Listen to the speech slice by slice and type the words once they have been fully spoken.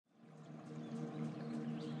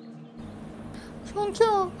শুনছো,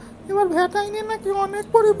 এবার ভ্যাট আইনে নাকি অনেক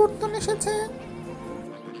পরিবর্তন এসেছে।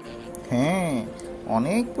 হ্যাঁ,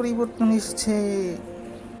 অনেক পরিবর্তন এসেছে।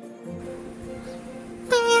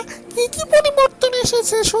 তা কি কি পরিবর্তন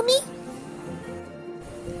এসেছে শুনি।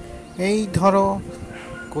 এই ধরো,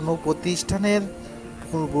 কোনো প্রতিষ্ঠানের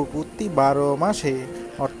পূর্ববর্তী 12 মাসে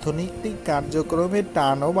অর্থনৈতিক কার্যক্রমের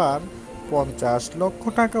টার্নওভার 50 লক্ষ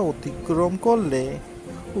টাকা অতিক্রম করলে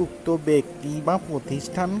উক্ত ব্যক্তি বা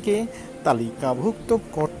প্রতিষ্ঠানকে তালিকাভুক্ত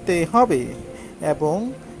করতে হবে এবং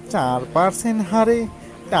 4% হারে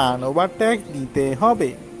টার্নওভার ট্যাক্স দিতে হবে।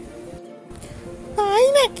 তাই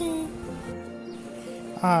নাকি?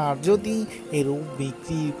 আর যদি এরূপ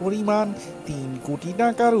বিক্রির পরিমাণ 3 কোটি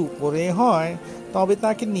টাকার উপরে হয় তবে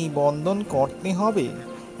তাকে নিবন্ধন করতে হবে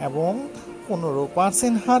এবং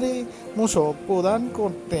 15% হারে মূসক প্রদান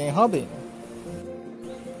করতে হবে।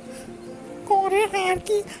 করের হার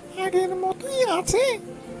কি আগের মতোই আছে?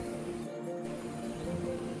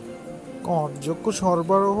 করযোগ্য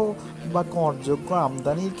সরবরাহ বা করযোগ্য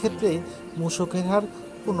আমদানির ক্ষেত্রে মূসকের হার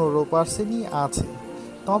 15%ই আছে,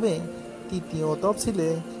 তবে তৃতীয় তফসিলে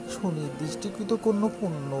সুনির্দিষ্টকৃত কোনো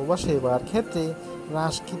পণ্য বা সেবার ক্ষেত্রে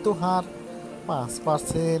হ্রাসকৃত হার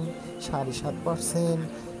 5%, 7.5%,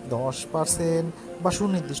 10% বা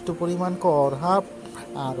সুনির্দিষ্ট পরিমাণ কর হার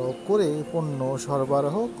আরোপ করে পণ্য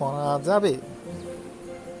সরবরাহ করা যাবে।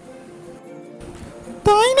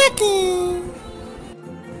 তাই নাকি?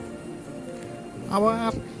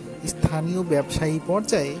 আবার স্থানীয় ব্যবসায়ী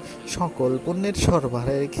পর্যায়ে সকল পণ্যের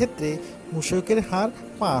সরবরাহের ক্ষেত্রে মূসকের হার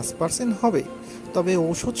 5% হবে, তবে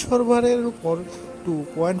ওষুধ সরবরাহের উপর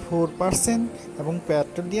 2.4% এবং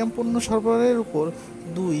পেট্রোলিয়াম পণ্য সরবরাহের উপর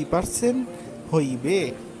 2% হইবে।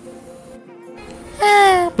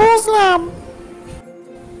 হ্যাঁ, বুঝলাম।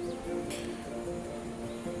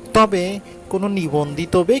 তবে কোনো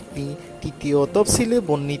নিবন্ধিত ব্যক্তি তৃতীয় তফসিলে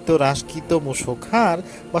বর্ণিত হ্রাসকৃত মূসক হার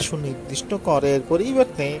বা সুনির্দিষ্ট করের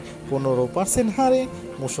পরিবর্তে 15% হারে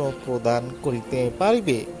মূসক প্রদান করিতে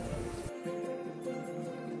পারিবে।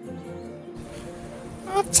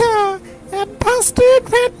 আচ্ছা, অ্যাডভান্স ট্রেড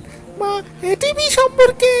ভ্যাট বা এটিভি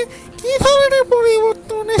সম্পর্কে কি ধরনের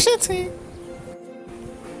পরিবর্তন এসেছে?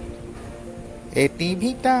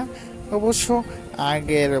 এটিভিটা অবশ্য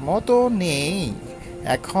আগের মতো নেই।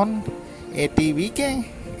 এখন এটিভিকে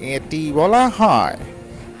এটি বলা হয়।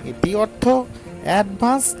 এটি অর্থ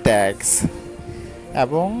অ্যাডভান্স ট্যাক্স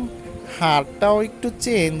এবং হারটাও একটু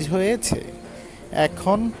চেঞ্জ হয়েছে।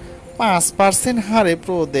 এখন 5% হারে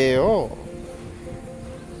প্রদেয়।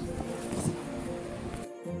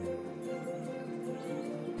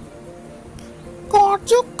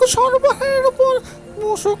 করযোগ্য সরবরাহের উপর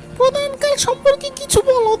মূসক প্রদানকাল সম্পর্কে কিছু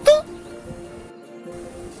বলো তো।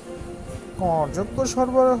 করযোগ্য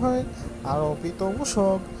সরবরাহে আরোপিত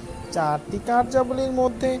মূসক 4টি কার্যাবলীর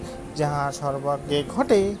মধ্যে যাহা সর্বাগ্রে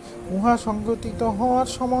ঘটে উহা সংঘটিত হওয়ার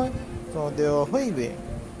সময় প্রদেয় হইবে,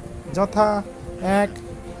 যথা 1.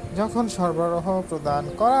 যখন সরবরাহ প্রদান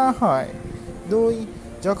করা হয়। 2.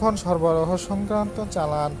 যখন সরবরাহ সংক্রান্ত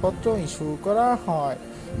চালানপত্র ইস্যু করা হয়।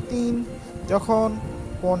 3. যখন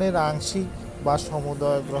পণ্যের আংশিক বা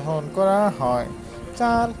সমুদয় গ্রহণ করা হয়।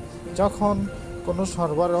 4. যখন কোনো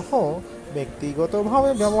সরবরাহ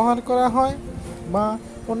ব্যক্তিগতভাবে ব্যবহার করা হয় বা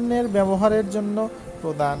পণ্যের ব্যবহারের জন্য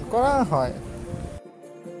প্রদান করা হয়।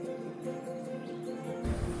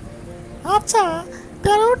 আচ্ছা,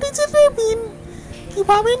 13 ডিজিটের বিল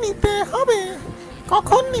কিভাবে নিতে হবে,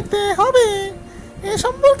 কখন নিতে হবে, এ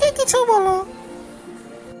সম্পর্কে কিছু বলো।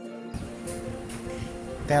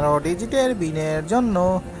 13 ডিজিটের বিলের জন্য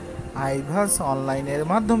আইভাস অনলাইনের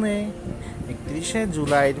মাধ্যমে 31শে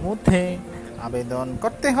জুলাইয়ের মধ্যে আবেদন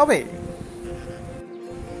করতে হবে।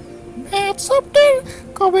 ভ্যাট সফটওয়্যার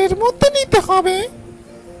কবের মধ্যে নিতে হবে?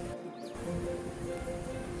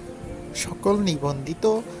 সকল নিবন্ধিত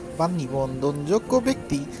বা নিবন্ধনযোগ্য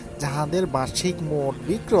ব্যক্তি যাহাদের বার্ষিক মোট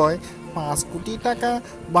বিক্রয় 5 কোটি টাকা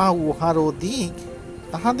বা উহার অধিক,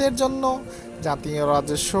 তাহাদের জন্য জাতীয়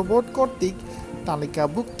রাজস্ব বোর্ড কর্তৃক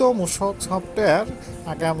তালিকাভুক্ত মূসক সফটওয়্যার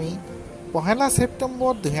আগামী 1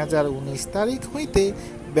 সেপ্টেম্বর 2019 তারিখ হইতে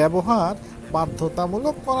ব্যবহার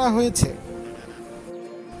বাধ্যতামূলক করা হয়েছে।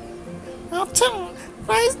 আচ্ছা,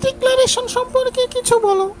 প্রাইস ডিক্লারেশন সম্পর্কে কিছু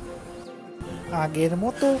বলো। আগের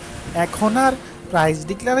মতো এখন আর প্রাইস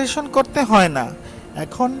ডিক্লারেশন করতে হয় না।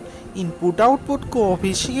 এখন ইনপুট আউটপুট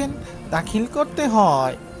কোএফিসিয়েন্ট দাখিল করতে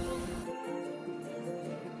হয়।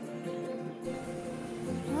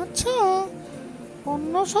 আচ্ছা,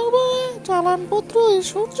 পণ্য সরবরাহে চালানপত্র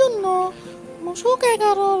ইস্যুর জন্য মূসক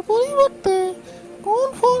 11 পরিবর্তে কোন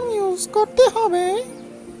ফর্ম ইউজ করতে হবে?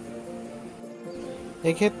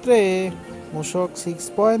 এক্ষেত্রে মূসক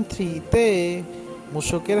 6.3-তে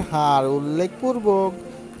মূসকের হার উল্লেখপূর্বক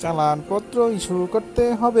চালানপত্র ইস্যু করতে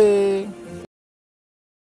হবে।